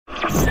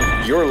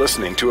You're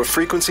listening to a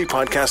Frequency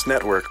Podcast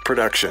Network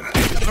production.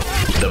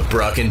 The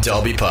Brock and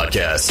Dalby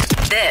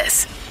Podcast.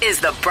 This is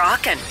the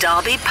Brock and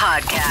Dalby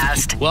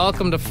Podcast.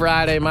 Welcome to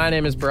Friday. My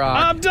name is Brock.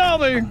 I'm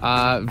Dalby.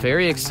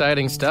 Very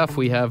exciting stuff.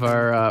 We have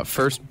our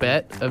first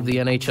bet of the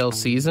NHL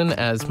season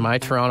as my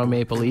Toronto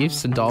Maple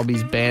Leafs and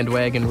Dalby's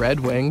bandwagon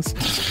Red Wings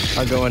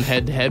are going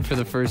head-to-head for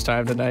the first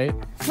time tonight.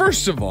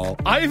 First of all,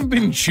 I've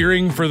been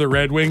cheering for the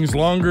Red Wings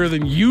longer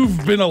than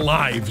you've been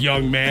alive,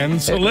 young man,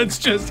 so let's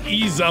just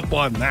ease up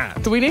on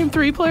that. Do we name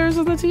 3 players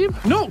on the team?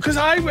 No, because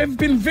I have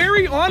been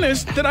very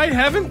honest that I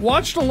haven't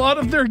watched a lot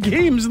of their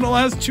games in the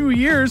last 2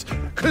 years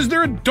because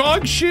they're a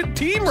dog shit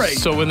team right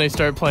now. So when they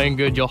start playing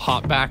good, you'll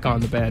hop back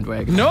on the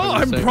bandwagon. No,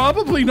 I'm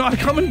probably not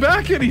coming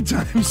back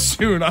anytime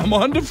soon. I'm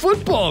on to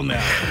football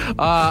now.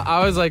 I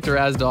always like to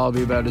razz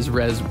Dalby about his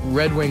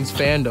Red Wings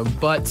fandom,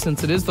 but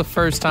since it is the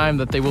first time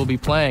that they will be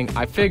playing,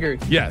 I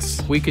figured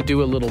we could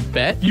do a little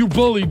bet. You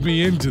bullied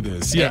me into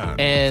this, yeah.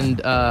 And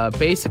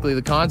basically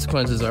the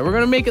consequences are we're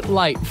going to make it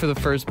light for the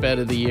first bet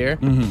of the year,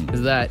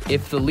 is that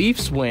if the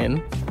Leafs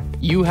win,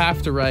 you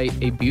have to write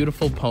a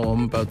beautiful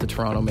poem about the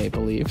Toronto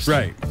Maple Leafs.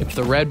 Right. If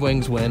the Red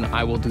Wings win,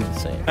 I will do the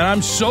same. And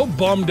I'm so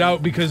bummed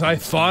out because I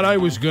thought I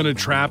was going to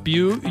trap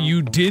you.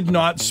 You did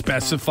not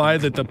specify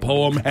that the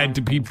poem had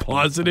to be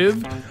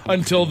positive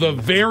until the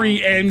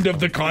very end of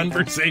the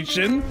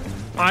conversation.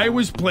 I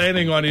was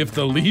planning on, if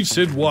the Leafs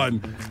had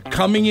won,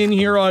 coming in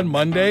here on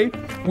Monday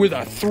with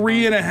a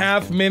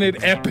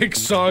 3.5-minute epic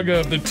saga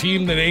of the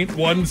team that ain't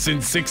won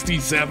since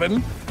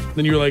 '67.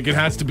 Then you're like, it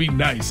has to be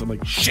nice. I'm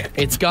like, shit.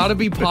 It's got to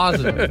be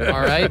positive,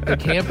 all right? There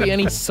can't be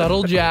any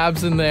subtle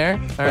jabs in there,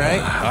 all right?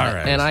 All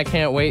right. And I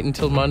can't wait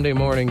until Monday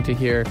morning to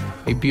hear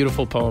a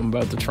beautiful poem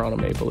about the Toronto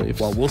Maple Leafs.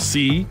 Well, we'll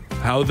see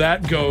how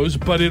that goes,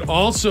 but it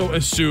also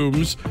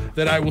assumes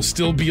that I will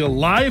still be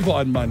alive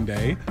on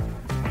Monday,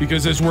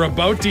 because as we're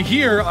about to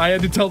hear, I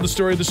had to tell the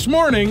story this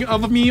morning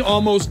of me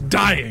almost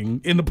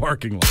dying in the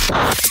parking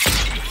lot.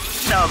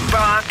 The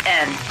Brock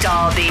and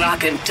Dalby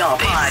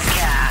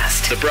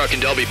Podcast. The Brock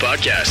and Dalby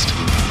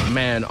Podcast.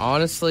 Man,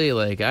 honestly,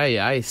 like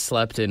I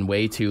slept in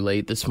way too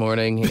late this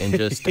morning and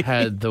just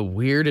had the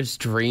weirdest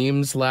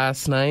dreams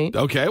last night.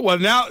 Okay, well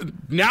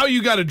now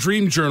you got a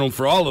dream journal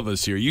for all of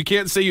us here. You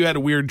can't say you had a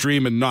weird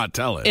dream and not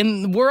tell it.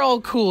 And we're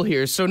all cool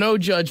here, so no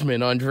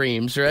judgment on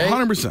dreams, right?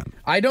 100%.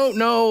 I don't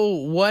know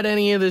what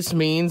any of this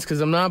means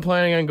because I'm not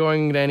planning on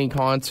going to any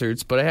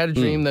concerts, but I had a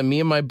dream that me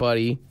and my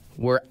buddy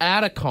were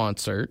at a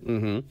concert.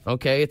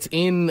 Okay, it's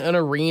in an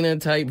arena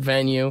type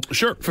venue.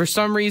 Sure. For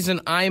some reason,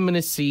 I'm in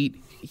a seat.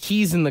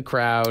 He's in the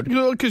crowd. You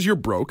know, because you're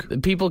broke.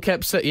 People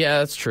kept saying, yeah,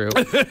 that's true.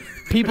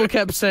 People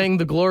kept saying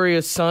the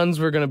Glorious Sons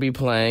were going to be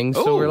playing.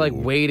 So we're like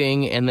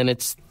waiting. And then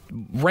it's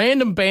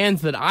random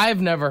bands that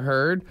I've never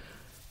heard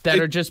that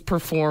are just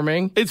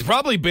performing. It's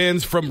probably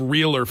bands from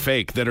Real or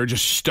Fake that are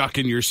just stuck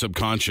in your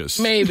subconscious.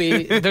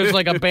 Maybe. There's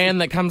like a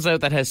band that comes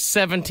out that has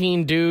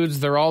 17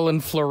 dudes. They're all in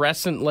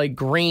fluorescent, like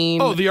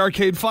green. Oh, the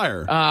Arcade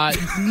Fire.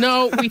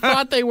 No, we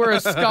thought they were a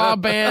ska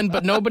band,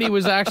 but nobody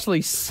was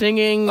actually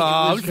singing. It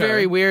was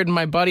very weird. And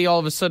my buddy all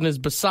of a sudden is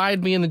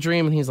beside me in the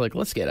dream, and he's like,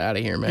 let's get out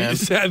of here, man.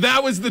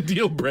 That was the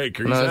deal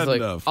breaker. And I was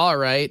like, enough. All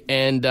right.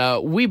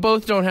 And we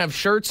both don't have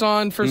shirts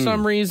on for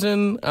some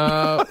reason.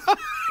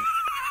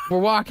 We're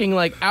walking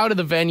like out of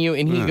the venue,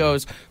 and he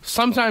goes,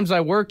 sometimes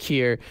I work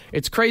here.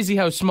 It's crazy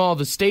how small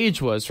the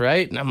stage was,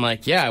 right? And I'm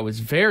like, yeah, it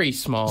was very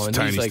small. And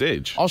tiny he's like,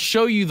 stage. I'll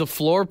show you the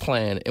floor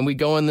plan. And we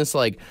go in this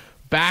like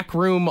back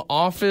room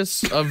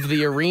office of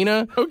the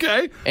arena.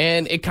 Okay.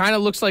 And it kind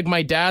of looks like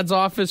my dad's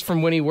office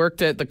from when he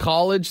worked at the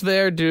college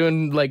there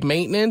doing like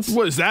maintenance.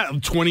 What is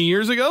that, 20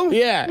 years ago?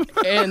 Yeah.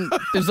 And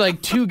there's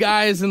like 2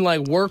 guys in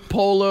like work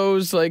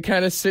polos, like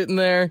kind of sitting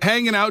there.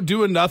 Hanging out,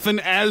 doing nothing,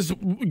 as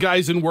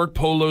guys in work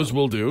polos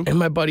will do. And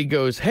my buddy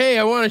goes, hey,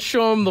 I want to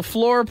show him the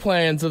floor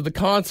plans of the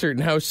concert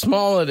and how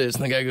small it is.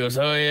 And the guy goes,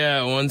 oh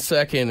yeah, 1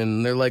 second.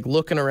 And they're like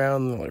looking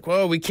around and they're like,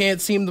 well, we can't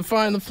seem to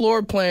find the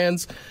floor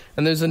plans.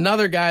 And there's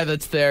another guy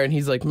that's there, and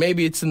he's like,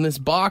 maybe it's in this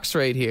box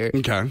right here.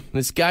 Okay. And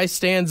this guy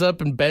stands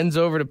up and bends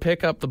over to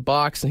pick up the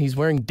box, and he's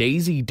wearing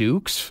Daisy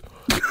Dukes.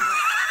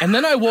 And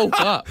then I woke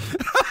up.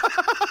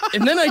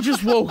 And then I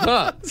just woke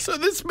up. So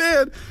this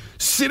man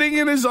sitting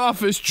in his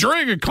office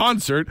during a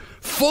concert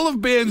full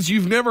of bands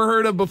you've never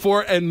heard of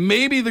before and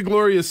maybe the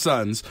Glorious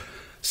Sons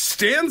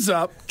stands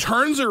up,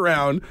 turns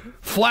around,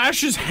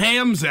 flashes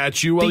hams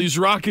at you while he's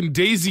rocking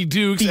Daisy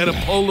Dukes and a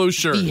polo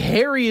shirt. The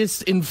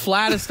hairiest and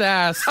flattest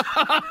ass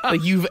that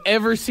you've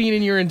ever seen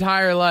in your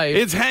entire life.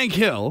 It's Hank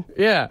Hill.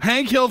 Yeah.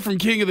 Hank Hill from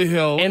King of the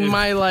Hill. And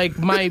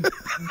my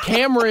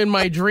camera in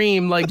my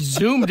dream like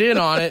zoomed in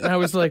on it, and I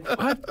was like,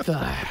 what the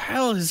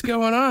hell is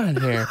going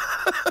on here?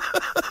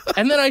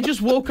 And then I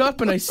just woke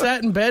up and I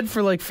sat in bed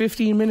for like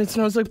 15 minutes,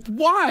 and I was like,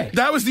 why?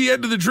 That was the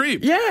end of the dream.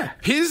 Yeah.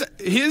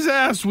 His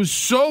ass was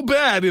so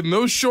bad dad in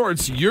those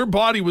shorts, your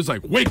body was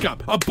like, wake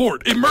up,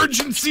 abort,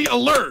 emergency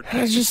alert.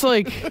 It's just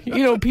like,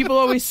 people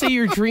always say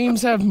your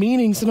dreams have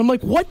meanings, and I'm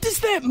like, what does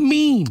that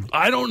mean?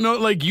 I don't know.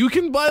 Like, you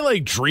can buy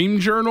like dream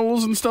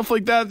journals and stuff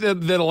like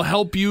that'll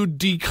help you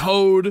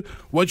decode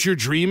what your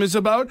dream is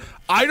about.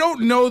 I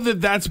don't know that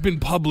that's been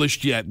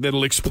published yet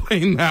that'll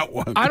explain that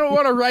one. I don't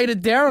want to write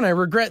it down. I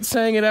regret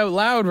saying it out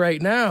loud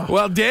right now.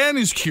 Well, Dan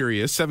is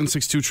curious,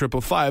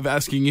 762-555,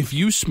 asking if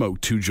you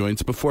smoked 2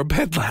 joints before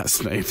bed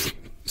last night.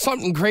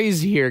 Something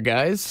crazy here,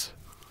 guys.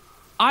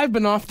 I've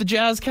been off the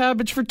jazz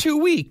cabbage for 2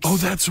 weeks. Oh,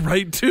 that's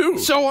right, too.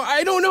 So,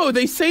 I don't know.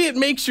 They say it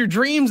makes your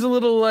dreams a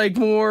little,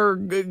 more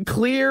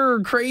clear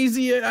or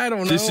crazy. I don't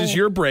know. This is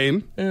your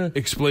brain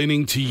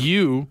explaining to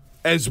you,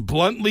 as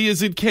bluntly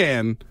as it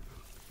can,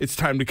 it's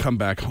time to come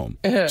back home.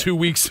 2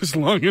 weeks is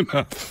long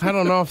enough. I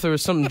don't know if there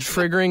was something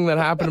triggering that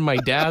happened in my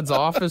dad's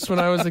office when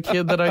I was a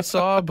kid that I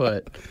saw,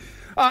 but...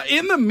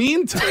 in the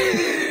meantime...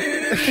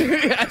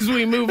 as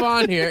we move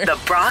on here. The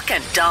Brock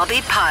and Dalby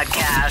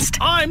Podcast.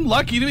 I'm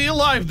lucky to be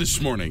alive this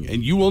morning,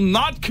 and you will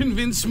not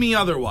convince me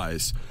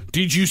otherwise.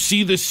 Did you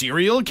see the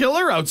serial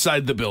killer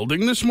outside the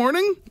building this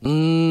morning?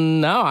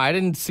 No, I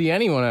didn't see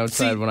anyone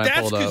outside when I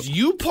pulled up. That's because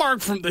you park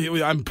from...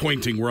 I'm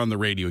pointing, we're on the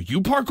radio. You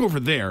park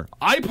over there.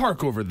 I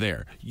park over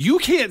there. You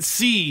can't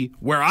see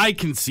where I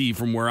can see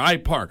from where I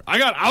park. I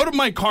got out of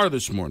my car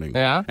this morning,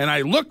 and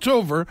I looked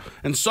over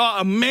and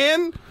saw a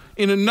man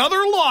in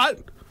another lot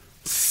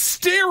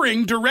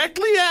staring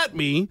directly at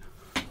me,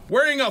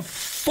 wearing a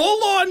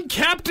full-on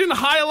Captain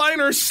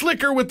Highliner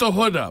slicker with the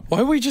hood up.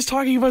 Why are we just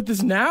talking about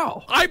this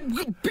now?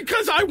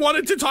 Because I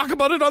wanted to talk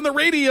about it on the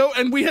radio,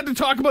 and we had to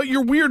talk about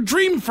your weird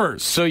dream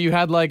first. So you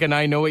had an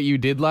I know what you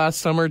did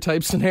last summer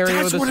type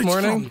scenario this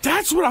morning?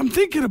 That's what I'm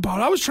thinking about.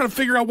 I was trying to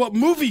figure out what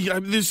movie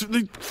this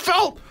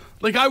felt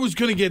like I was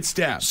going to get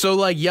stabbed.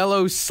 So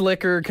yellow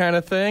slicker kind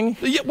of thing?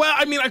 Yeah, well,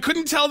 I mean, I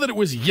couldn't tell that it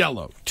was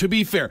yellow, to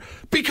be fair,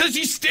 because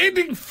he's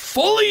standing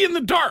fully in the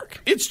dark.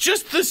 It's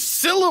just the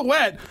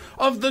silhouette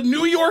of the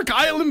New York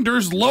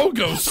Islanders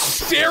logo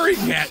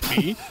staring at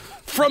me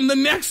from the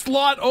next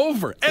lot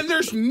over. And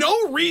there's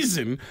no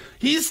reason.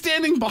 He's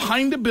standing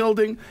behind a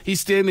building. He's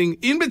standing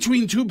in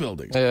between 2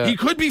 buildings. Yeah. He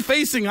could be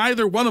facing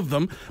either one of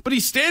them, but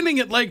he's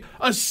standing at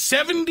a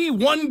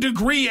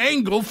 71-degree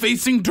angle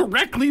facing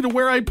directly to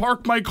where I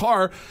park my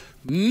car,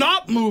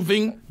 not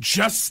moving,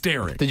 just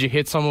staring. Did you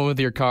hit someone with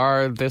your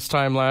car this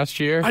time last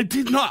year? I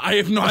did not. I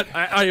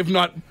have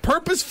not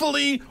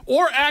purposefully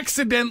or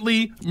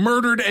accidentally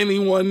murdered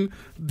anyone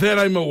that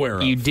I'm aware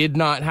of. You did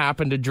not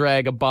happen to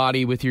drag a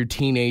body with your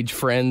teenage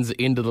friends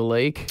into the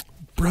lake?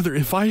 Brother,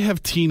 if I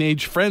have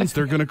teenage friends,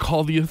 they're going to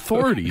call the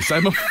authorities.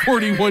 I'm a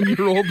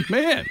 41-year-old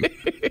man.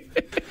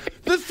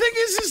 The thing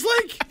is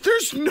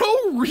there's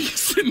no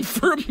reason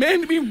for a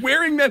man to be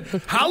wearing that.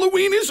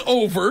 Halloween is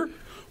over.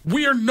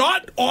 We are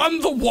not on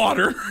the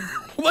water.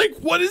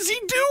 What is he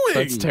doing?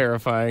 That's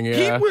terrifying,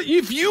 yeah.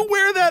 If you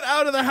wear that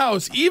out of the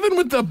house, even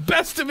with the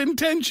best of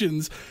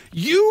intentions,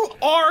 you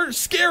are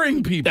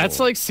scaring people. That's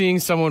like seeing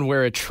someone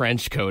wear a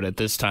trench coat at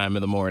this time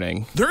of the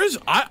morning.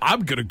 I'm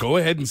going to go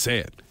ahead and say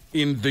it.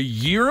 In the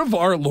year of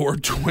our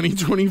Lord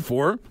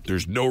 2024,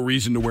 there's no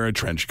reason to wear a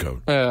trench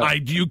coat.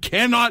 You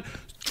cannot...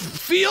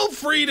 Feel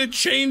free to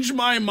change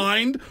my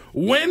mind.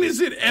 When is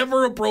it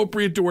ever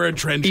appropriate to wear a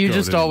trench coat? You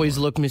just always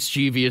look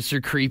mischievous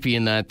or creepy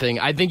in that thing.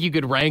 I think you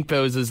could rank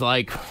those as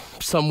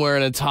somewhere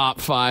in the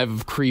top 5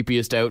 of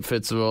creepiest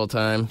outfits of all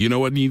time. You know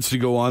what needs to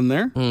go on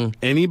there?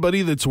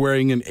 Anybody that's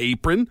wearing an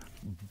apron,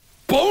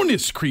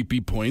 bonus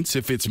creepy points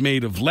if it's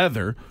made of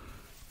leather,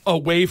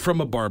 away from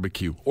a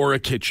barbecue or a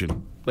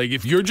kitchen.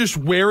 If you're just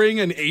wearing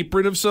an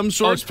apron of some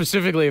sort. Oh,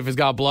 specifically if it's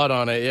got blood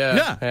on it,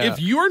 yeah.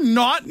 If you're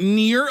not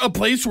near a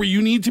place where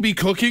you need to be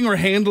cooking or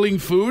handling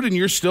food and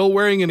you're still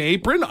wearing an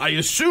apron, I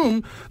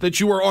assume that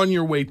you are on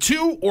your way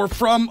to or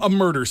from a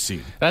murder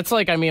scene. That's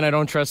I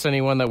don't trust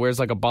anyone that wears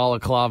a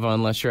balaclava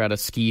unless you're at a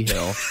ski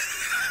hill.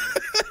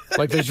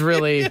 There's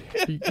really,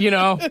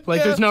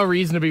 there's no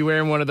reason to be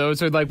wearing one of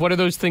those. Or what are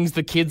those things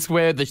the kids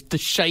wear, the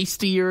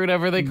shiesty or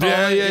whatever they call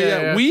it?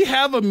 Yeah. We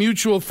have a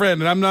mutual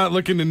friend, and I'm not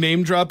looking to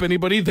name drop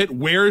anybody, that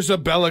wears a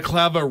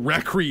balaclava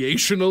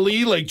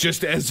recreationally,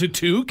 just as a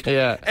toque.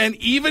 Yeah. And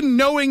even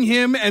knowing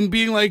him and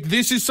being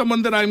this is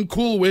someone that I'm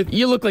cool with.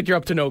 You look like you're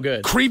up to no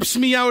good. Creeps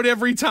me out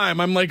every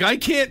time. I'm I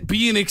can't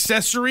be an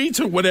accessory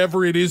to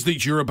whatever it is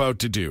that you're about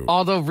to do.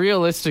 Although,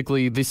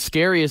 realistically, the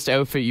scariest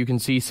outfit you can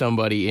see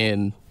somebody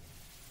in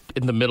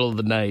the middle of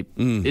the night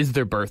is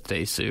their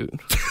birthday suit.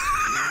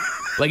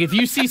 If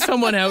you see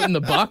someone out in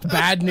the buck,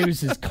 bad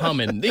news is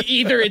coming.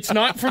 Either it's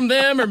not from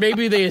them or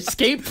maybe they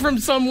escaped from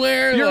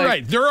somewhere. You're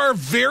right. There are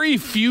very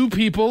few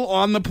people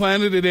on the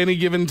planet at any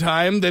given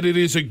time that it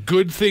is a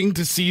good thing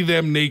to see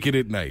them naked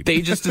at night.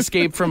 They just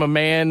escaped from a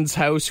man's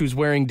house who's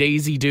wearing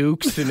Daisy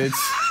Dukes, and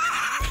it's...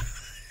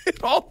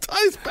 It all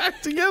ties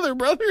back together,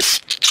 brother.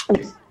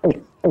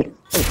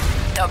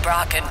 The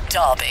Brock and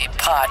Dalby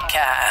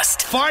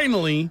Podcast.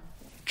 Finally,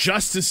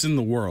 justice in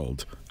the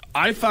world.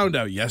 I found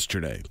out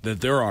yesterday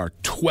that there are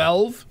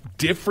 12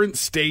 different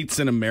states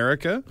in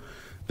America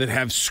that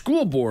have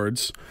school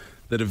boards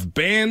that have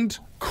banned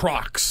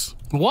Crocs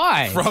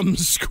Why? from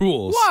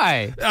schools.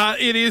 Why?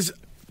 It is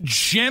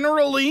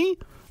generally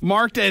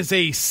marked as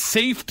a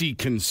safety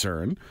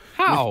concern.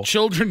 How? With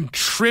children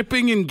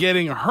tripping and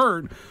getting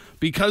hurt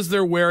because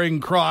they're wearing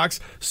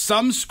Crocs.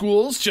 Some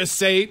schools just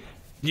say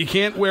you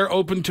can't wear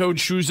open-toed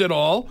shoes at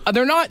all.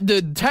 They're not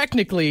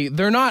technically.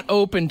 They're not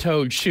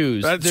open-toed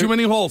shoes. Too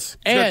many holes.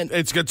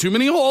 It's got too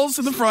many holes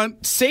in the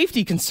front.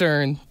 Safety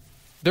concern.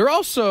 They're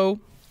also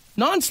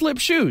non-slip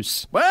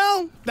shoes.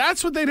 Well,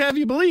 that's what they'd have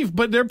you believe,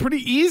 but they're pretty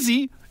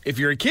easy if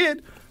you're a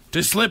kid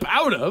to slip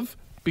out of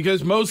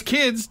because most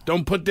kids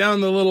don't put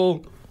down the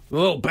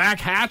little back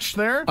hatch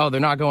there. Oh,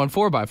 they're not going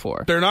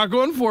 4x4. They're not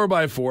going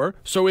 4x4,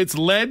 so it's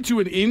led to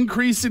an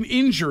increase in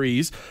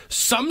injuries.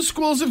 Some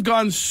schools have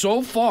gone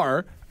so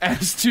far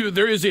as to,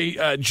 there is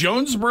a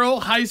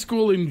Jonesboro High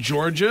School in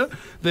Georgia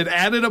that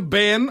added a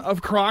ban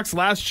of Crocs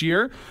last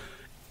year.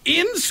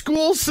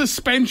 In-school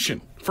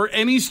suspension for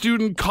any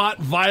student caught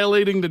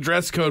violating the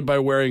dress code by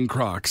wearing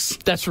Crocs.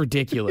 That's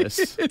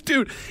ridiculous.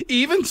 Dude,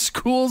 even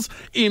schools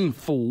in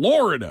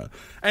Florida,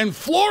 and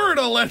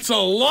Florida lets a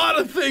lot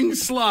of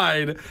things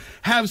slide,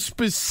 have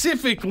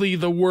specifically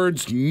the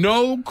words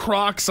no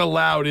Crocs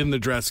allowed in the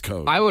dress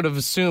code. I would have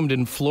assumed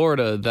in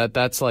Florida that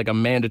that's like a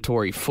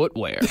mandatory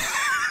footwear.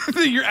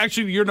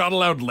 You're not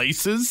allowed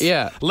laces?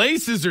 Yeah.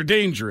 Laces are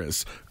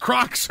dangerous.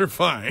 Crocs are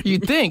fine.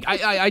 You'd think.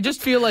 I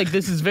just feel like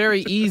this is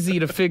very easy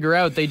to figure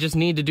out. They just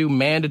need to do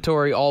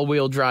mandatory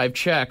all-wheel drive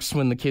checks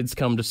when the kids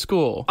come to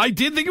school. I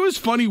did think it was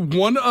funny.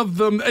 One of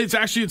them,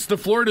 it's the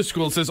Florida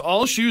school. It says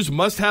all shoes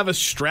must have a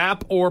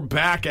strap or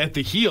back at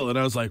the heel. And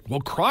I was like, well,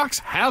 Crocs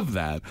have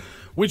that,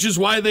 which is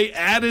why they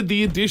added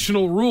the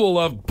additional rule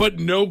of, but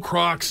no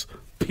Crocs,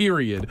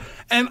 period.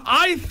 And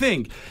I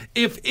think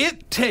if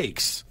it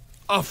takes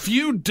a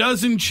few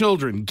dozen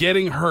children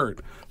getting hurt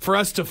for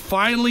us to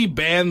finally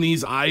ban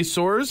these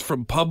eyesores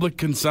from public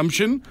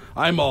consumption,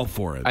 I'm all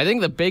for it. I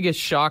think the biggest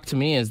shock to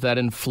me is that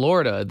in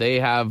Florida, they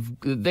have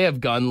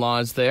gun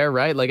laws there,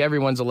 right? Like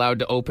everyone's allowed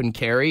to open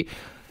carry.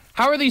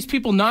 How are these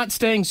people not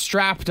staying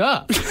strapped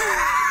up?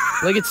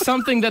 Like it's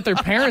something that their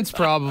parents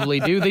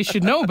probably do. They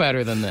should know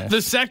better than this.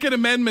 The Second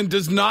Amendment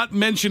does not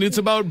mention it's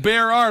about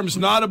bare arms,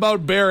 not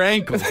about bare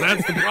ankles.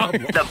 That's the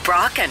problem. The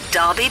Brock and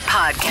Dalby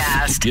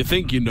Podcast. You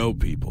think you know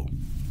people.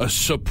 A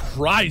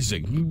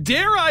surprising,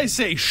 dare I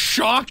say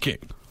shocking,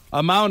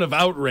 amount of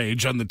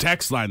outrage on the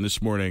text line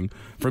this morning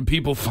from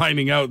people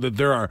finding out that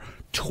there are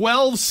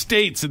 12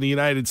 states in the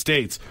United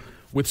States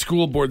with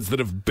school boards that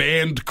have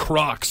banned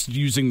Crocs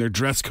using their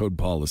dress code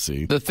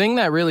policy. The thing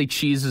that really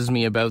cheeses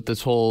me about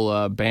this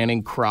whole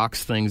banning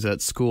Crocs things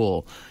at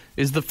school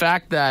is the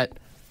fact that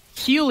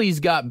Heelys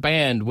got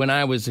banned when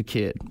I was a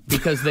kid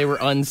because they were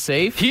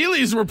unsafe.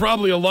 Heelys were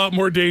probably a lot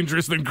more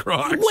dangerous than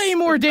Crocs. Way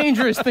more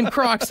dangerous than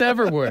Crocs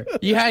ever were.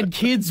 You had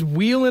kids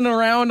wheeling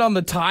around on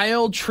the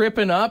tile,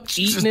 tripping up,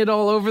 eating it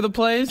all over the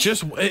place.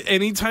 Just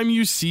anytime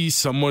you see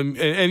someone,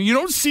 and you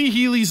don't see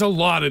Heelys a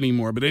lot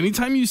anymore, but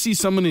anytime you see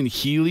someone in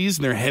Heelys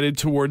and they're headed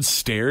towards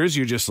stairs,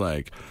 you're just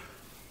like,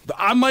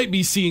 I might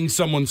be seeing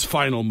someone's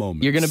final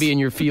moments. You're going to be in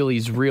your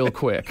feelies real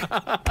quick.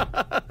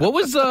 What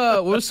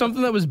was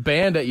something that was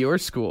banned at your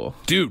school?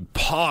 Dude,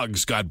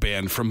 Pogs got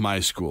banned from my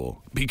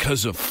school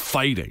because of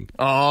fighting.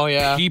 Oh,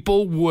 yeah.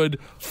 People would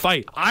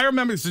fight. I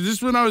remember, so this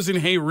is when I was in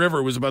Hay River.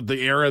 It was about the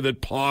era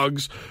that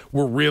Pogs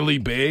were really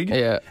big.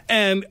 Yeah.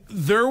 And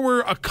there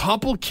were a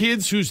couple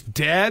kids whose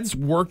dads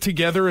worked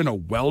together in a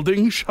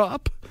welding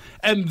shop,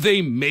 and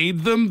they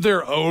made them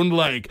their own,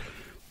 like,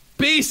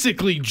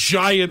 basically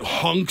giant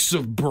hunks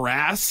of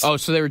brass. Oh,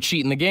 so they were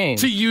cheating the game.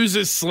 To use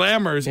as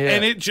slammers. Yeah.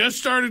 And it just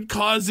started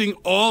causing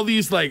all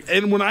these, like,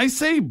 and when I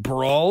say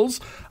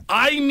brawls,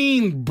 I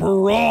mean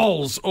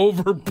brawls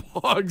over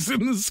Pogs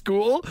in the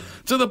school,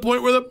 to the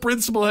point where the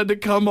principal had to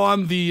come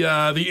on the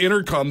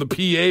intercom, the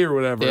PA or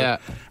whatever. Yeah.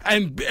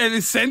 And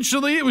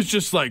essentially it was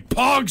just like,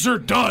 Pogs are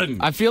done.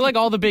 I feel like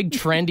all the big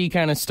trendy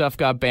kind of stuff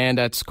got banned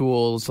at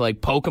schools,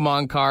 like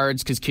Pokemon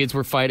cards, because kids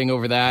were fighting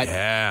over that.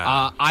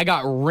 Yeah. I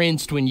got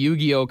rinsed when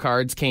Yu-Gi-Oh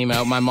cards came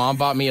out. My mom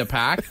bought me a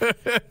pack.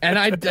 And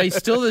I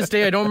still to this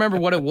day, I don't remember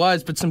what it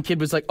was, but some kid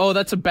was like, oh,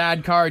 that's a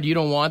bad card. You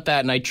don't want that.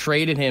 And I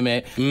traded him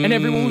it. And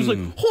everyone was like,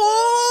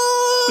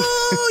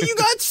 oh, you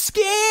got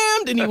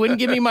scammed. And he wouldn't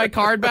give me my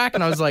card back.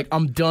 And I was like,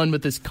 I'm done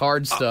with this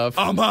card stuff.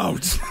 I'm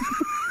out.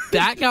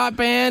 That got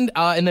banned,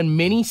 and then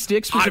mini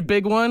sticks was a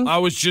big one. I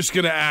was just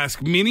going to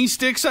ask. Mini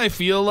sticks, I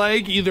feel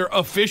like, either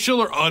official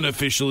or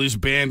unofficial, is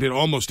banned in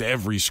almost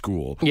every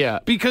school. Yeah.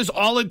 Because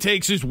all it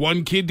takes is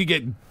one kid to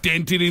get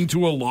dented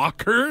into a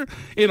locker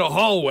in a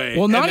hallway.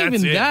 Well, not and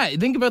even that's that.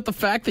 Think about the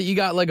fact that you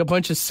got like a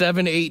bunch of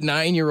 7, 8,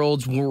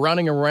 9-year-olds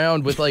running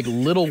around with like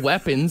little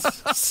weapons,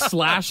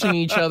 slashing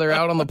each other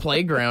out on the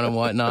playground and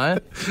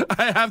whatnot.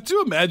 I have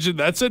to imagine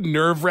that's a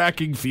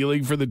nerve-wracking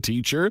feeling for the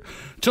teacher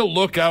to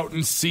look out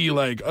and see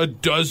like a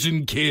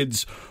dozen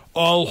kids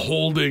all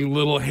holding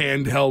little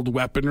handheld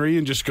weaponry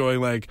and just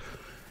going like,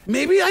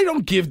 Maybe I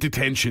don't give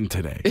detention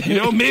today. You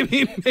know,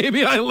 maybe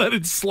I let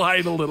it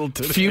slide a little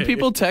today. Few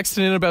people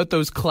texting in about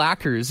those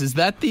clackers. Is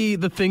that the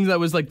thing that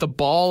was like the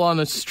ball on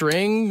a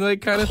string,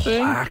 like kind of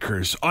thing?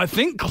 Clackers. I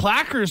think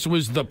clackers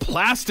was the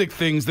plastic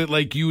things that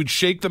like you would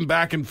shake them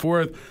back and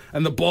forth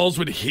and the balls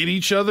would hit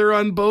each other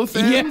on both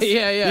ends.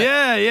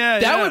 Yeah.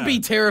 That would be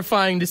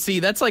terrifying to see.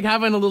 That's like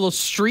having a little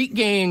street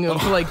gang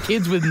of like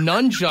kids with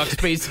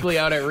nunchucks basically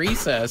out at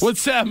recess.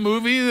 What's that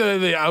movie?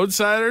 The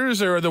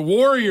Outsiders or the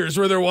Warriors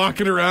where they're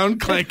walking around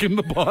clanking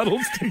the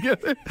bottles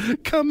together.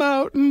 Come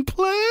out and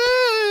play,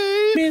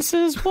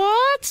 Mrs.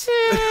 Watson.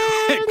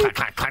 Clack,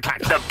 clack, clack,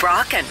 clack. The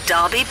Brock and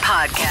Dalby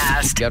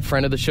Podcast. Got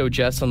friend of the show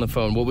Jess on the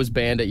phone. What was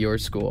banned at your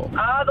school?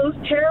 Those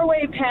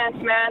tearaway pants,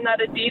 man, that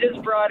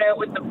Adidas brought out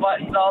with the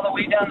buttons all the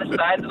way down the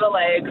sides of the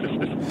legs.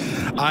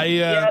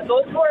 Yeah,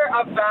 those were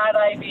a bad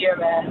idea,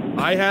 man.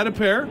 I had a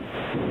pair.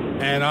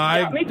 And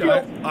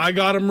I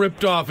got them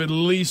ripped off at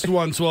least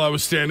once while I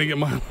was standing at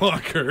my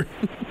locker.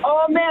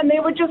 Oh, man, they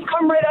would just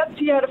come right up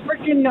to you out of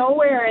freaking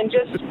nowhere and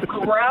just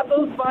grab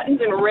those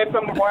buttons and rip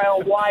them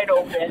wide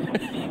open.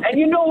 And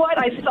you know what?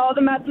 I saw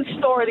them at the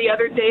store the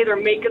other day.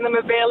 They're making them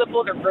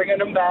available. They're bringing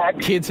them back.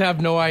 Kids have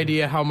no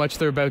idea how much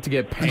they're about to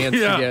get pants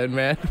again,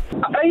 man.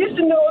 I used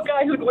to know a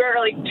guy who'd wear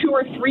like 2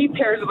 or 3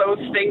 pairs of those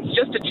things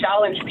just to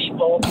challenge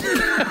people. It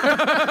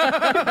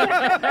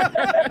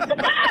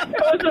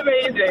was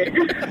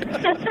amazing.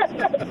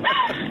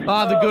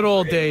 The good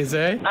old days,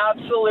 eh?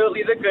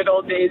 Absolutely, the good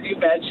old days, you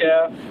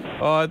betcha.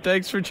 Oh,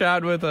 thanks for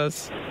chatting with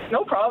us.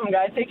 No problem,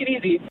 guys. Take it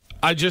easy.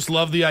 I just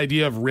love the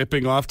idea of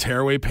ripping off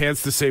tearaway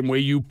pants the same way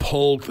you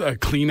pull a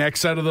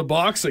Kleenex out of the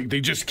box. Like, they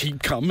just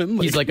keep coming.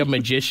 He's like a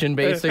magician,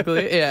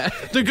 basically. Yeah.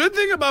 The good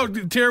thing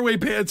about tearaway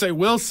pants, I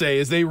will say,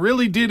 is they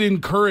really did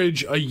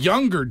encourage a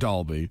younger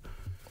Dalby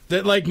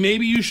that, like,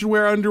 maybe you should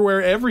wear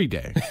underwear every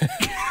day.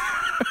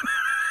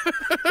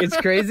 It's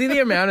crazy the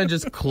amount of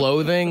just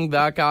clothing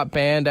that got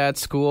banned at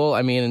school.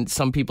 I mean,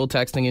 some people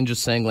texting in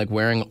just saying, like,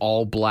 wearing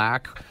all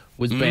black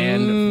was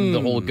banned, the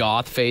whole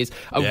goth phase.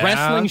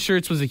 Wrestling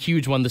shirts was a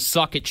huge one, the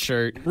suck it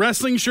shirt.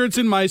 Wrestling shirts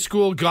in my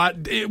school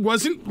it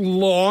wasn't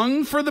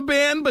long for the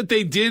ban, but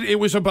it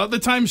was about the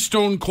time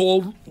Stone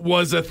Cold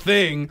was a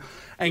thing.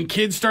 And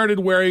kids started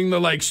wearing the,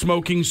 like,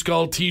 Smoking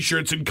Skull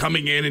T-shirts and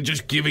coming in and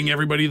just giving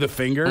everybody the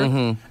finger.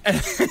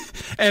 Mm-hmm.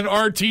 And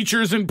our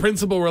teachers and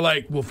principal were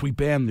like, well, if we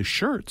ban the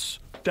shirts,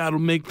 that'll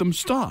make them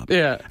stop.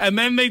 Yeah. And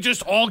then they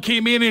just all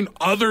came in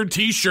other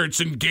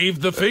T-shirts and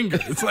gave the finger.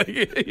 It's like,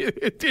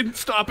 it didn't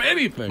stop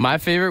anything. My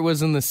favorite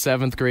was in the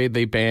 7th grade,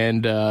 they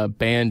banned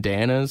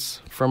bandanas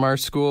from our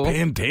school.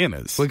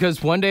 Bandanas?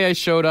 Because one day I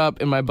showed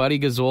up and my buddy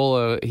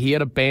Gazzola, he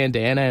had a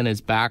bandana in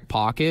his back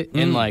pocket,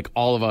 and, like,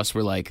 all of us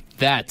were like,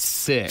 that's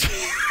sick.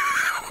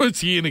 Was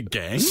he in a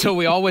gang? So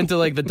we all went to,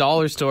 like, the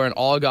dollar store and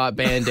all got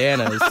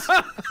bandanas.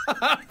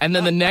 And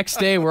then the next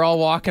day we're all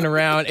walking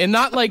around, and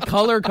not, like,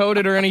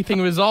 color-coded or anything.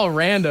 It was all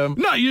random.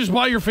 No, you just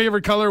bought your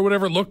favorite color or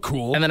whatever looked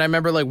cool. And then I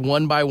remember, like,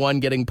 one by one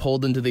getting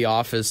pulled into the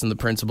office, and the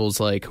principal's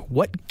like,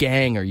 what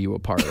gang are you a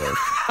part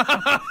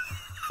of?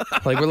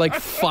 Like, we're like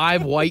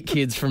 5 white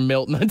kids from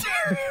Milton,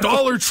 Ontario.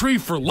 Dollar Tree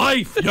for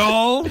life,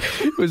 y'all.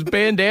 It was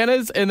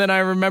bandanas, and then I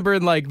remember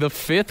in, like, the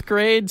 5th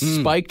grade,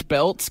 spiked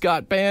belts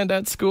got banned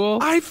at school.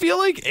 I feel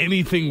like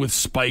anything with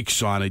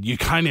spikes on it, you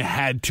kind of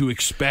had to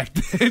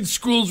expect that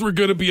schools were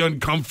going to be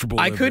uncomfortable.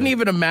 I couldn't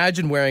even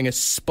imagine wearing a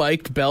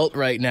spiked belt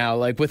right now.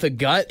 Like, with a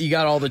gut, you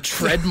got all the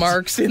tread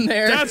marks in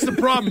there. That's the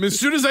problem. As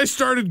soon as I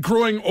started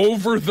growing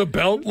over the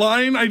belt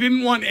line, I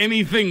didn't want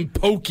anything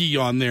pokey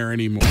on there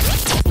anymore.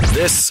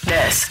 This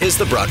is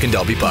the Brock and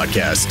Dalby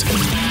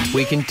Podcast.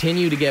 We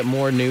continue to get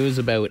more news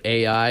about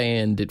AI,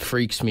 and it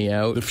freaks me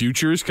out. The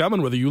future is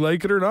coming, whether you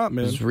like it or not,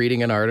 man. I was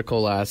reading an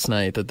article last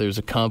night that there's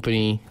a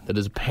company that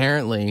has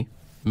apparently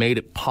made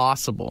it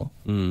possible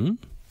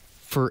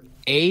for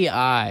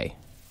AI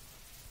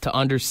to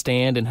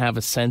understand and have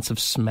a sense of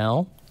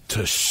smell.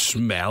 To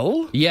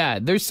smell? Yeah,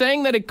 they're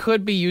saying that it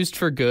could be used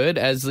for good,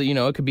 as, you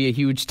know, it could be a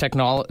huge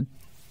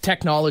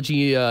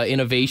technology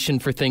innovation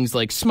for things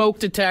like smoke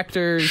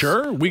detectors.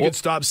 Sure, we could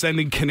stop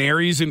sending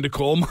canaries into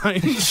coal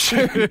mines.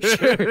 Sure.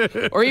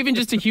 Or even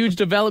just a huge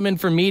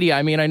development for media.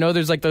 I mean, I know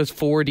there's like those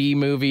 4D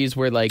movies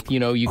where, like, you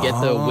know, you get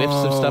the whiffs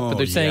of stuff, but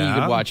they're saying you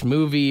could watch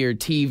movie or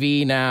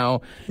TV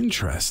now.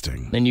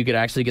 Interesting. And you could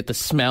actually get the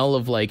smell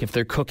of, like, if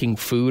they're cooking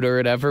food or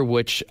whatever,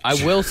 which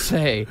I will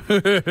say,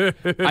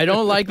 I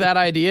don't like that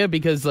idea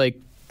because, like,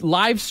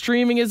 live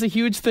streaming is a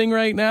huge thing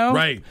right now.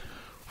 Right.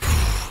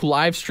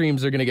 Live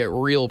streams are going to get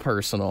real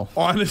personal.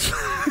 Honestly,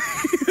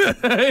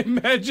 I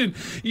imagine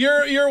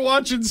you're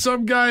watching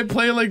some guy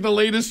play like the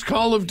latest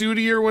Call of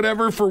Duty or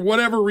whatever. For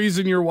whatever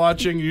reason you're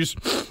watching, you just,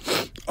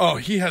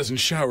 he hasn't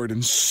showered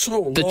in so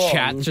long. The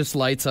chat just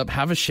lights up.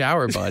 Have a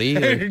shower,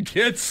 buddy.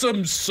 Get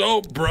some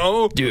soap,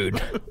 bro. Dude,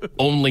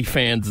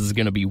 OnlyFans is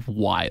going to be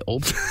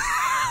wild.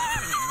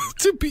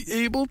 To be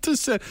able to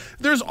say,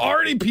 there's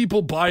already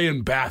people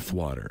buying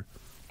bathwater.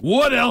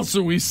 What else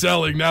are we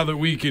selling now that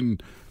we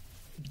can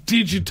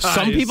digitize.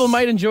 Some people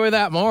might enjoy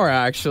that more,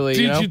 actually.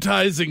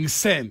 Digitizing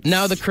scents.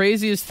 Now, the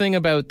craziest thing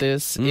about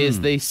this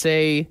is they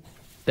say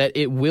that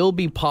it will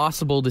be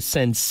possible to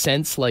send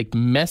scents-like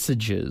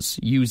messages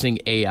using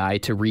AI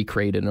to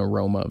recreate an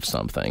aroma of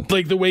something.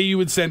 Like the way you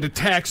would send a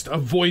text, a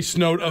voice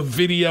note, a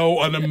video,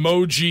 an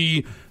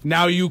emoji.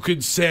 Now you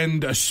could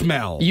send a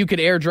smell. You could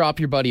airdrop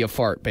your buddy a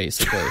fart,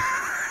 basically,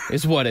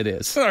 is what it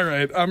is. All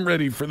right, I'm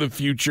ready for the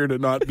future to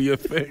not be a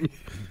thing.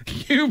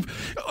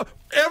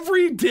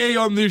 Every day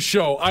on this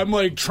show, I'm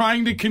like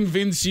trying to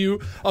convince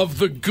you of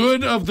the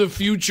good of the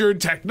future,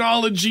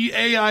 technology,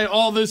 AI,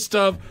 all this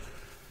stuff.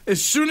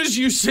 As soon as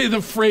you say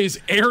the phrase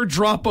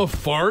airdrop a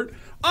fart,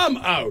 I'm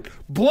out.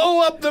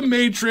 Blow up the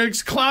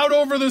Matrix, cloud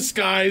over the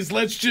skies,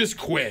 let's just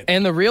quit.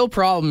 And the real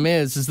problem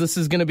is this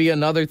is going to be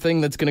another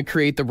thing that's going to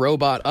create the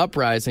robot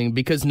uprising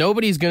because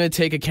nobody's going to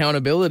take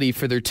accountability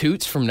for their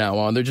toots from now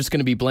on. They're just going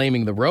to be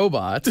blaming the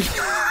robots.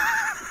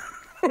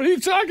 What are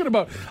you talking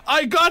about?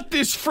 I got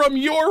this from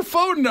your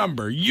phone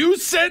number. You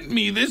sent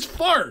me this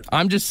fart.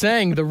 I'm just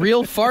saying the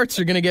real farts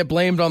are going to get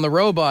blamed on the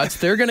robots.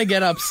 They're going to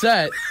get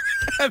upset.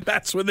 And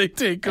that's when they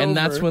take over. And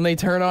that's when they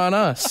turn on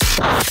us.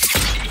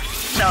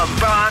 The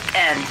Brock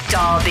and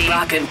Dalby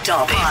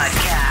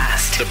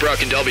Podcast. The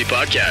Brock and Dalby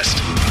Podcast.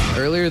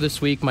 Earlier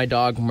this week, my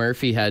dog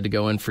Murphy had to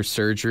go in for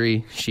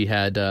surgery. She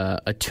had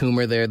a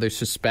tumor there. They're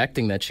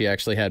suspecting that she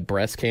actually had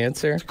breast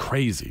cancer.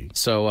 Crazy.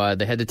 So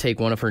they had to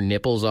take one of her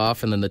nipples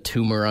off and then the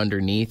tumor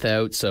underneath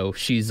out. So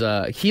she's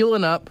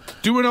healing up.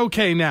 Doing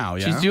okay now,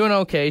 yeah? She's doing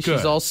okay. Good.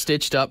 She's all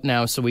stitched up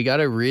now. So we got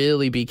to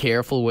really be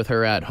careful with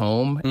her at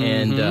home.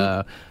 And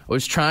I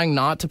was trying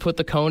not to put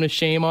the cone of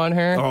shame on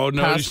her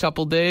past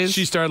couple days.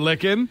 She started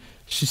licking?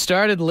 She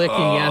started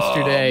licking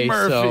yesterday,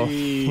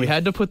 Murphy. so we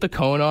had to put the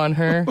cone on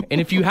her.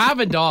 And if you have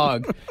a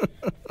dog,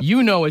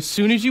 you know as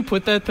soon as you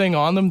put that thing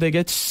on them, they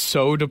get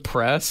so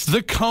depressed.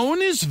 The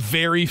cone is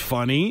very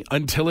funny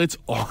until it's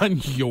on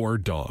your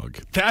dog.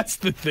 That's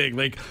the thing.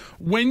 Like,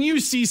 when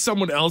you see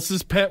someone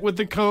else's pet with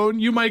the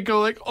cone, you might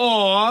go like,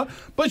 aw,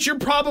 but you're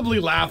probably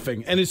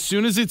laughing. And as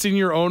soon as it's in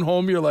your own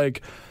home, you're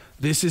like,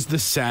 this is the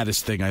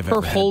saddest thing I've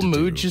ever had to do. Her whole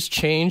mood just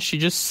changed. She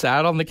just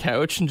sat on the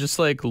couch and just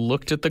like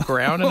looked at the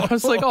ground, and I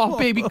was like, "Oh,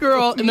 baby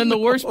girl!" And then the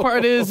worst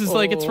part is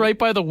like it's right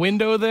by the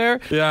window there.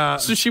 Yeah.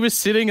 So she was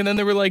sitting, and then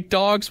there were like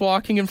dogs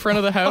walking in front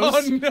of the house.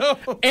 Oh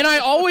no! And I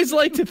always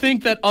like to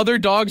think that other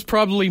dogs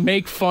probably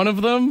make fun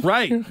of them.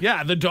 Right.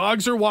 Yeah. The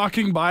dogs are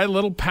walking by,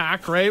 little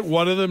pack. Right.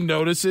 One of them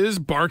notices,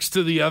 barks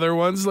to the other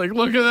ones, like,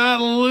 "Look at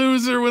that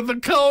loser with the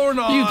cone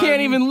on. You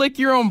can't even lick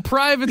your own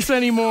privates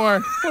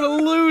anymore. What a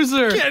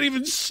loser! Can't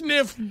even sniff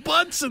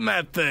butts in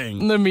that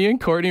thing." And then me and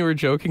Courtney were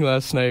joking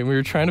last night. We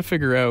were trying to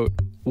figure out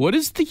what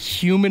is the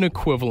human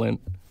equivalent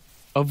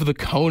of the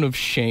cone of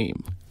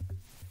shame.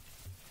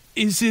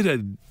 Is it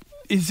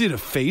a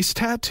face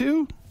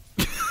tattoo?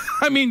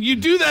 I mean, you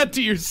do that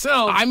to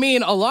yourself. I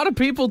mean, a lot of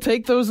people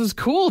take those as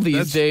cool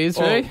these days,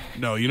 right?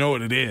 No, you know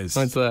what it is.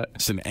 What's that?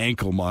 It's an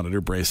ankle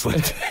monitor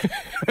bracelet.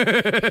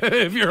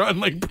 If you're on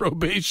like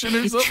probation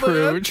or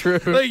something. True.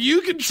 Like, you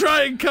can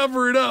try and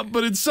cover it up,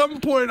 but at some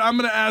point I'm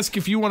going to ask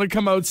if you want to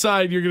come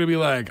outside. You're going to be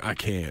like, I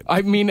can't.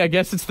 I mean, I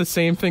guess it's the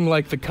same thing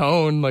like the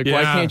cone. Like,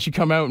 why can't you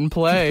come out and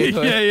play?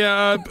 Like,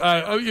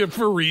 yeah,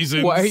 for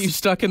reasons. why are you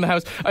stuck in the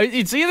house?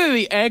 It's either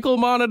the ankle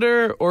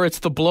monitor or it's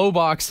the blow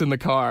box in the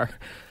car.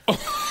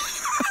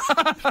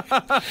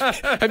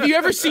 Have you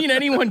ever seen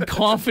anyone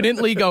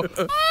confidently go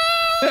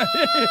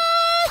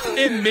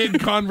in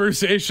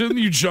mid-conversation?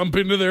 You jump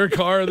into their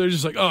car, they're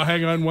just like, oh,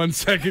 hang on 1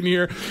 second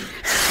here.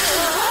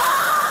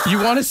 You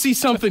want to see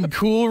something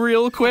cool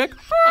real quick?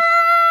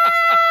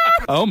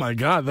 Oh my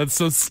God, that's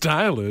so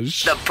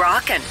stylish. The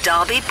Brock and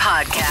Dalby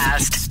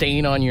Podcast.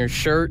 Stain on your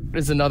shirt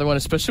is another one,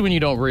 especially when you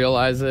don't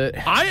realize it.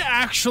 I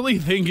actually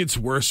think it's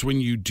worse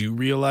when you do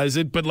realize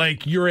it, but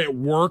like you're at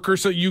work or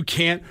so, you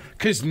can't,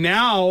 because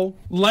now,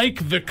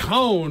 like the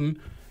cone,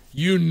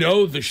 you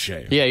know the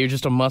shame. Yeah, you're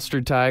just a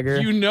mustard tiger.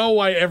 You know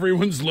why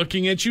everyone's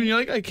looking at you, and you're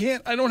like,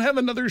 I don't have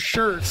another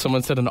shirt.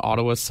 Someone said an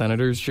Ottawa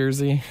Senators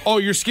jersey. Oh,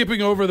 you're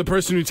skipping over the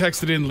person who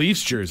texted in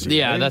Leafs jersey.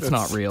 Yeah, right? that's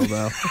not real,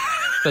 though.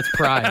 That's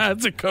pride.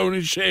 That's a cone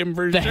of shame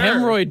for the sure. The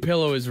hemorrhoid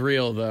pillow is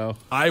real, though.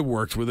 I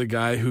worked with a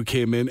guy who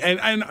came in,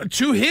 and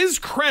to his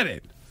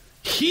credit,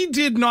 he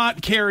did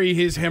not carry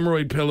his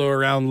hemorrhoid pillow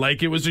around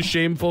like it was a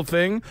shameful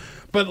thing.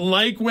 But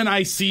like when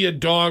I see a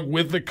dog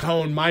with the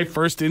cone, my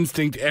first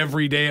instinct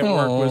every day at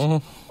work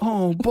was,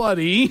 oh,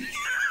 buddy.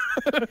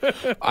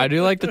 I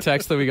do like the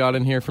text that we got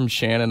in here from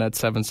Shannon at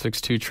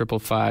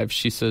 762-555.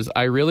 She says,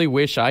 I really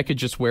wish I could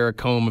just wear a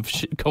cone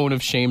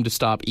of shame to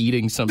stop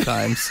eating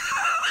sometimes.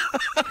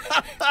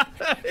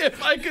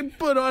 If I could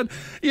put on,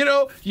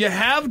 you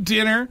have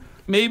dinner,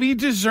 maybe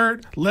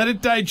dessert, let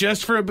it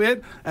digest for a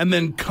bit, and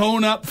then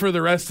cone up for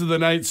the rest of the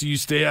night so you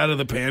stay out of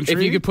the pantry.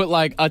 If you could put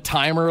like a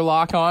timer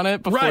lock on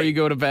it before you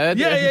go to bed.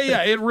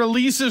 Yeah. It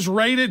releases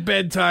right at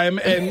bedtime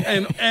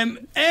and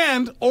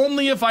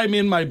only if I'm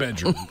in my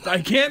bedroom.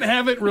 I can't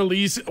have it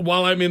release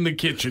while I'm in the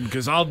kitchen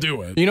because I'll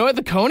do it. You know what?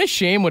 The cone of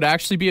shame would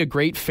actually be a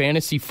great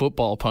fantasy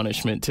football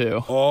punishment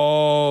too.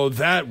 Oh,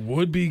 that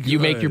would be good. You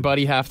make your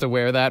buddy have to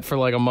wear that for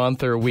like a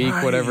month or a week,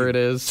 whatever it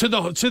is. To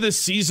the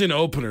season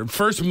opener,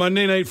 first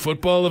Monday Night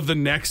Football of the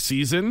next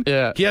season.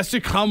 Yeah. He has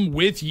to come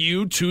with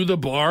you to the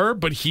bar,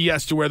 but he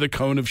has to wear the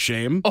cone of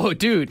shame. Oh,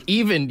 dude,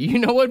 you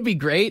know what would be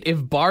great?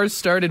 If bars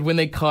started when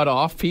they cut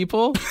off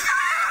people.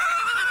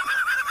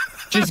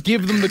 Just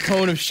give them the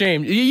cone of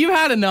shame. You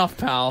had enough,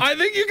 pal. I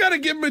think you got to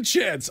give them a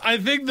chance. I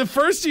think the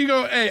first you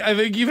go, hey, I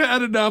think you've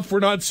had enough. We're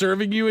not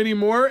serving you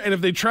anymore. And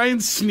if they try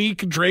and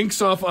sneak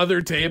drinks off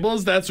other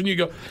tables, that's when you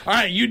go, all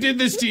right, you did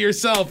this to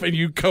yourself, and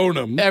you cone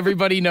them.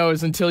 Everybody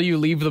knows until you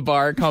leave the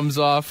bar, it comes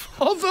off.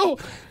 Although,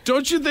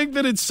 don't you think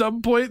that at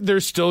some point they're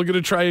still going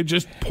to try and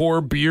just pour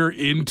beer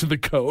into the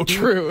cone?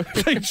 True.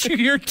 Like, you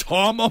hear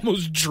Tom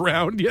almost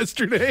drowned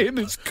yesterday in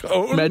his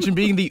cone. Imagine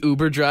being the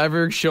Uber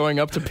driver showing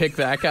up to pick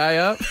that guy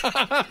up.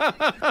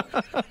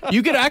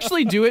 You could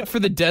actually do it for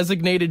the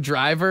designated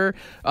driver,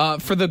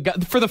 for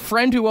the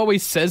friend who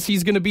always says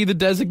he's going to be the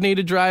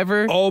designated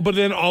driver. Oh, but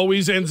then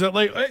always ends up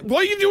like, hey,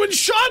 what are you doing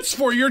shots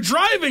for? You're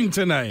driving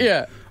tonight.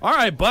 Yeah. All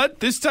right, bud,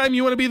 this time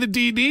you want to be the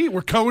DD?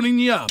 We're coning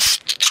you up.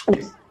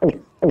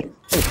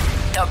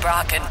 The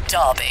Brock and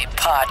Dalby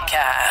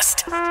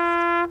Podcast.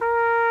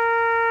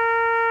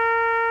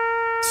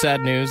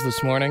 Sad news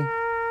this morning is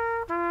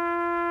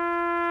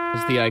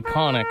the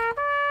iconic,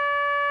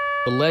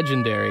 the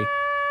legendary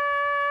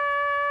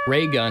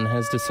Ray Gunn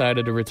has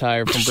decided to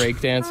retire from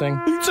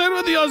breakdancing. You talking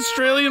about the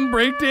Australian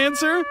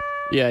breakdancer?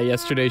 Yeah,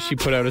 yesterday she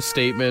put out a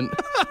statement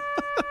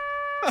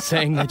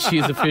saying that she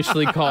is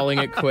officially calling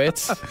it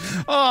quits.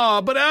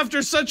 Oh, but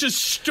after such a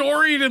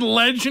storied and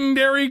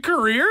legendary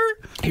career?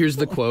 Here's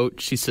the quote.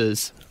 She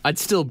says, "I'd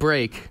still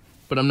break,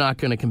 but I'm not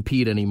going to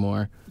compete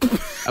anymore.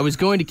 I was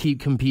going to keep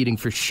competing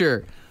for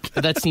sure,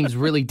 but that seems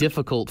really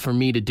difficult for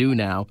me to do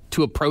now.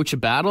 To approach a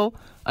battle?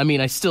 I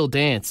mean, I still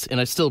dance and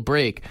I still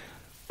break,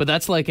 but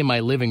that's like in my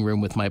living room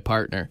with my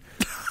partner."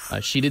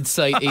 She did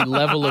cite a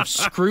level of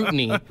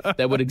scrutiny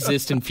that would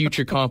exist in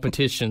future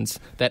competitions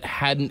that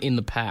hadn't in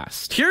the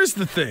past. Here's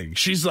the thing.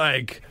 She's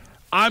like,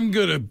 I'm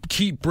going to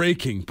keep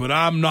breaking, but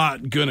I'm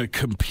not going to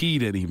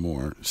compete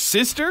anymore.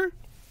 Sister,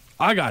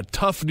 I got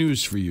tough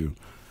news for you.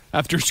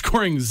 After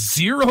scoring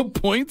 0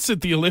 points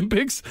at the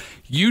Olympics,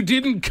 you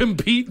didn't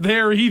compete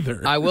there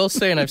either. I will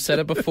say, and I've said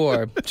it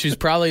before, she's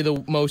probably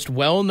the most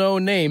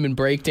well-known name in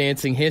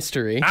breakdancing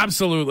history.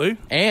 Absolutely.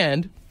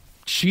 And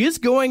she is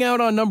going out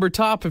on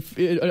top.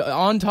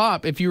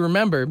 If you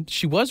remember,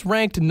 she was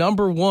ranked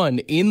number 1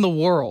 in the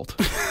world.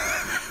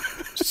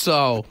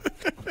 So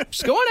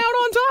she's going out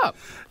on top.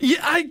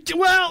 Yeah,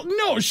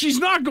 no, she's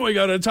not going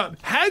out on top.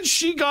 Had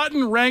she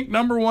gotten ranked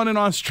number 1 in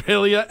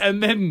Australia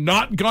and then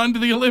not gone to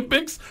the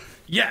Olympics,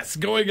 yes,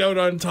 going out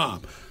on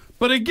top.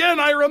 But again,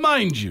 I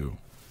remind you,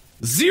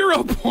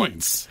 0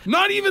 points,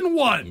 not even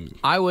 1.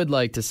 I would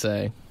like to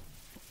say,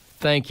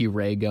 thank you,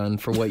 Ray Gunn,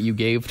 for what you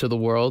gave to the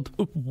world.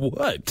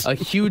 What? A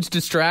huge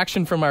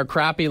distraction from our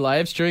crappy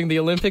lives during the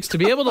Olympics. To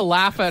be able to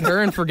laugh at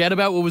her and forget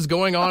about what was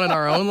going on in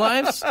our own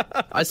lives,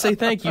 I say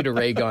thank you to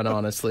Ray Gunn,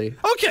 honestly.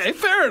 Okay,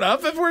 fair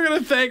enough. If we're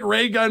going to thank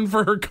Ray Gunn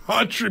for her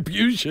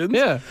contributions,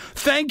 yeah.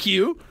 Thank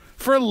you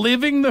for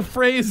living the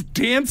phrase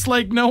 "dance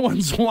like no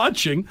one's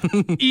watching,"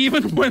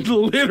 even when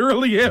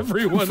literally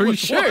everyone for was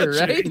sure, watching.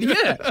 Right?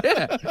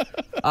 Yeah.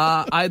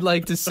 I'd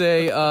like to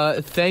say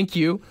thank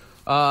you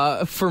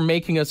for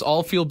making us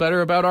all feel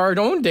better about our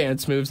own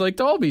dance moves, like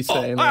Dalby's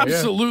saying.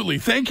 Absolutely.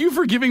 Yeah. Thank you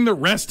for giving the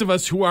rest of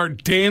us who are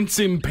dance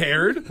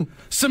impaired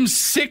some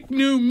sick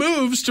new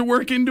moves to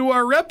work into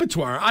our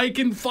repertoire. I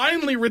can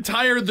finally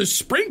retire the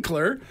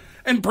sprinkler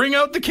and bring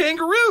out the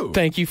kangaroo.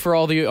 Thank you for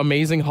all the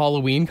amazing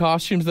Halloween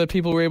costumes that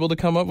people were able to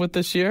come up with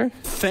this year.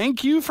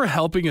 Thank you for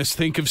helping us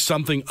think of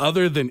something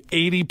other than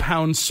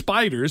 80-pound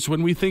spiders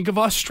when we think of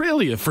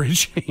Australia for a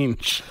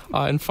change.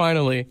 And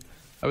finally,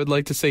 I would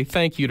like to say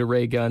thank you to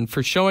Ray Gunn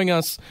for showing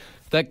us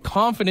that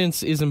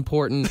confidence is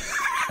important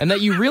and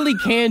that you really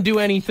can do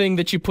anything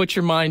that you put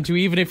your mind to,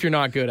 even if you're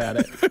not good at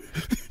it.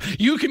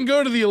 You can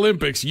go to the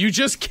Olympics. You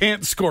just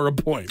can't score a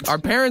point. Our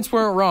parents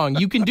weren't wrong.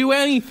 You can do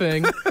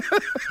anything,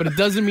 but it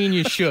doesn't mean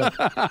you should.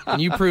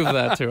 And you prove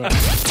that to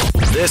us.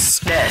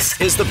 This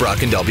is the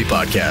Brock and Dalby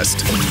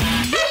Podcast.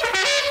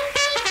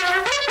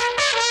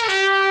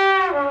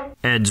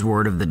 Ed's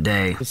word of the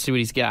day. Let's see what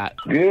he's got.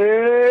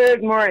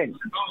 Good morning.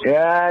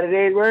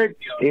 Today's word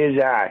is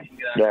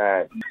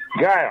guile.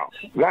 Guile.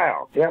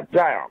 Yep,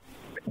 guile.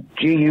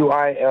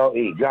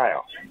 Guile.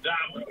 Guile.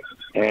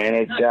 And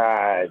it's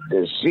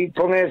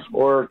deceitfulness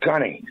or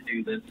cunning.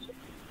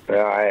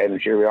 I'm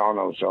sure we all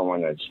know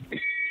someone that's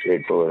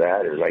capable of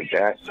that or like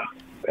that.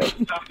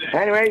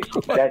 Anyways,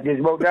 that just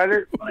about does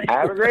it.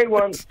 Have a great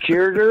one.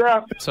 Cheers her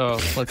up. So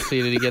let's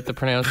see, did he get the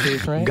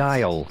pronunciation right?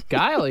 Guile.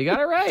 Guile, you got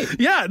it right.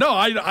 Yeah, no,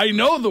 I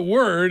know the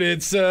word.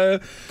 It's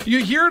you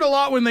hear it a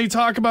lot when they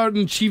talk about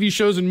in TV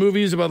shows and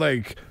movies about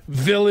like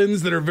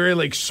villains that are very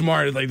like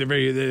smart, like they're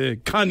very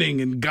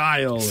cunning and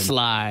guile. And,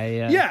 Sly,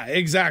 yeah. Yeah,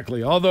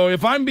 exactly. Although,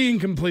 if I'm being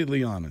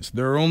completely honest,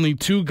 there are only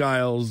two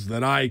guiles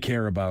that I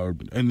care about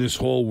in this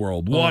whole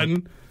world.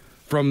 One,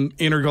 from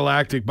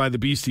Intergalactic by the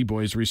Beastie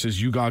Boys, where he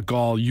says, "You got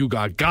gall, you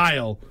got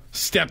guile.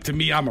 Step to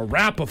me, I'm a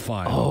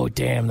rapophile." Oh,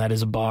 damn, that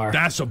is a bar.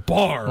 That's a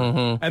bar.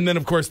 And then,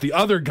 of course, the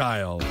other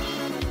guile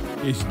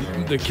is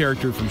the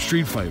character from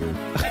Street Fighter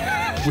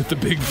with the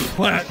big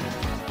flat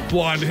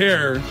blonde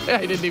hair.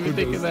 I didn't even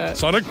think of that.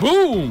 Sonic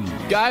Boom!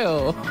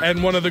 Guile.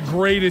 And one of the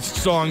greatest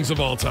songs of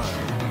all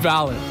time.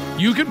 Valid.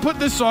 You can put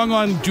this song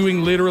on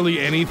doing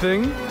literally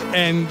anything,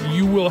 and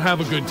you will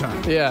have a good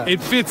time. Yeah. It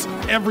fits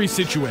every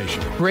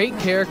situation. Great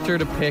character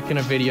to pick in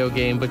a video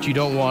game, but you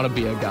don't want to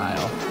be a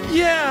Guile.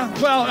 Yeah.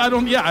 Well, I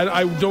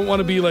don't want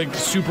to be like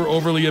super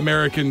overly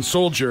American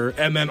soldier,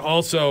 and then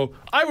also,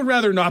 I would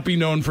rather not be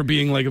known for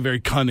being like a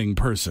very cunning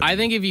person. I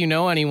think if you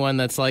know anyone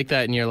that's like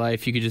that in your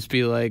life, you could just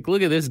be like,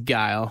 look at this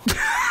Guile.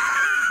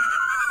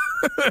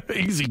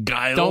 Easy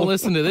Guile. Don't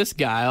listen to this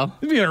Guile.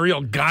 You're being a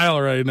real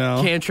Guile right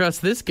now. Can't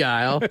trust this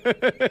Guile.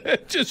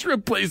 Just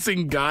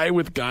replacing Guy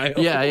with Guile.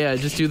 Yeah,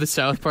 just do the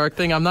South Park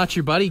thing. I'm not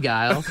your buddy,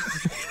 Guile.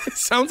 It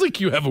sounds like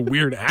you have a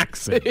weird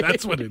accent.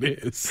 That's what it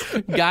is.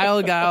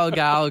 Guile, Guile,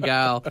 Guile,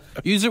 Guile.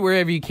 Use it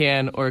wherever you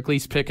can, or at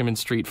least pick him in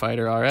Street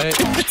Fighter, all right?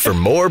 For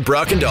more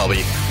Brock and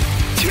Dalby,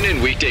 tune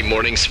in weekday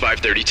mornings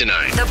 5:30 to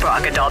 9. The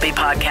Brock and Dalby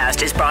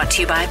podcast is brought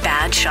to you by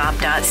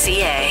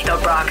badshop.ca,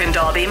 the Brock and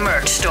Dalby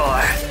merch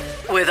store.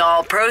 With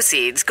all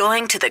proceeds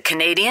going to the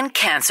Canadian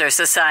Cancer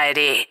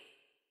Society.